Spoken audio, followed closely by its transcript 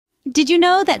Did you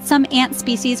know that some ant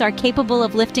species are capable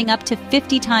of lifting up to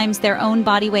 50 times their own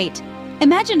body weight?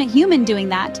 Imagine a human doing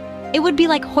that. It would be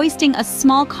like hoisting a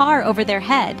small car over their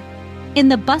head. In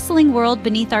the bustling world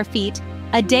beneath our feet,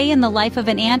 a day in the life of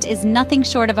an ant is nothing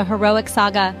short of a heroic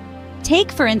saga.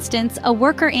 Take, for instance, a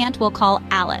worker ant we'll call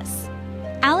Alice.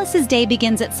 Alice's day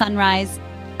begins at sunrise.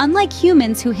 Unlike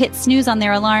humans who hit snooze on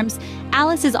their alarms,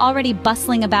 Alice is already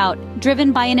bustling about,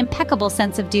 driven by an impeccable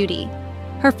sense of duty.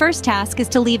 Her first task is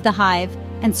to leave the hive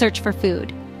and search for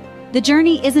food. The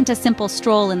journey isn't a simple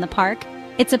stroll in the park.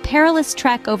 It's a perilous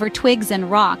trek over twigs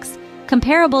and rocks,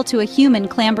 comparable to a human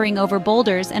clambering over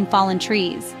boulders and fallen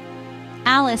trees.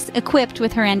 Alice, equipped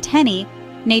with her antennae,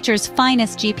 nature's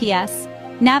finest GPS,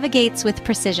 navigates with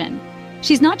precision.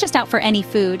 She's not just out for any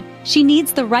food, she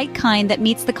needs the right kind that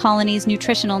meets the colony's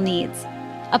nutritional needs.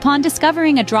 Upon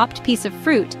discovering a dropped piece of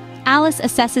fruit, Alice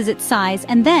assesses its size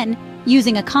and then,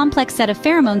 using a complex set of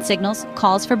pheromone signals,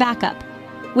 calls for backup.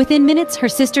 Within minutes, her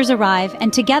sisters arrive,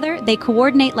 and together they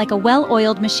coordinate like a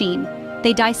well-oiled machine.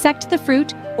 They dissect the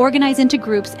fruit, organize into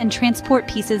groups, and transport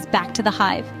pieces back to the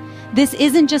hive. This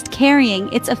isn't just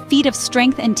carrying, it's a feat of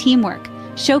strength and teamwork,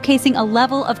 showcasing a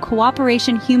level of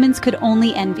cooperation humans could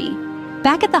only envy.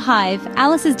 Back at the hive,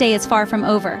 Alice's day is far from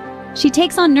over. She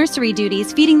takes on nursery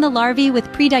duties, feeding the larvae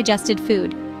with pre-digested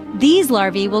food. These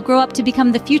larvae will grow up to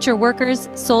become the future workers,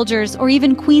 soldiers, or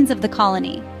even queens of the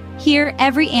colony. Here,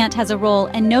 every ant has a role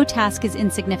and no task is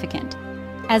insignificant.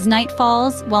 As night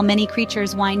falls, while many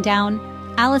creatures wind down,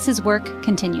 Alice's work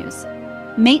continues.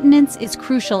 Maintenance is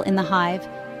crucial in the hive.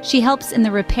 She helps in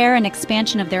the repair and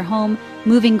expansion of their home,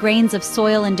 moving grains of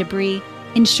soil and debris,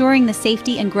 ensuring the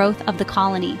safety and growth of the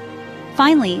colony.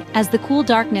 Finally, as the cool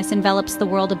darkness envelops the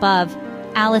world above,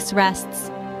 Alice rests.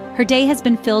 Her day has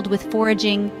been filled with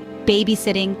foraging,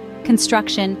 babysitting,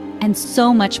 construction, and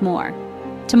so much more.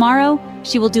 Tomorrow,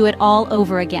 she will do it all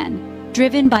over again,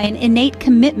 driven by an innate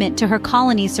commitment to her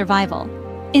colony's survival.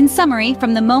 In summary,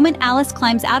 from the moment Alice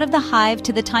climbs out of the hive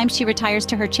to the time she retires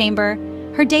to her chamber,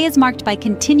 her day is marked by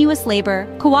continuous labor,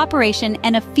 cooperation,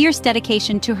 and a fierce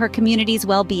dedication to her community's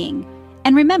well-being.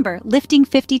 And remember, lifting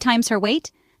 50 times her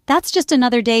weight? That's just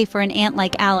another day for an ant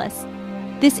like Alice.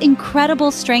 This incredible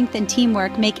strength and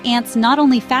teamwork make ants not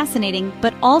only fascinating,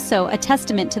 but also a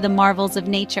testament to the marvels of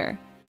nature.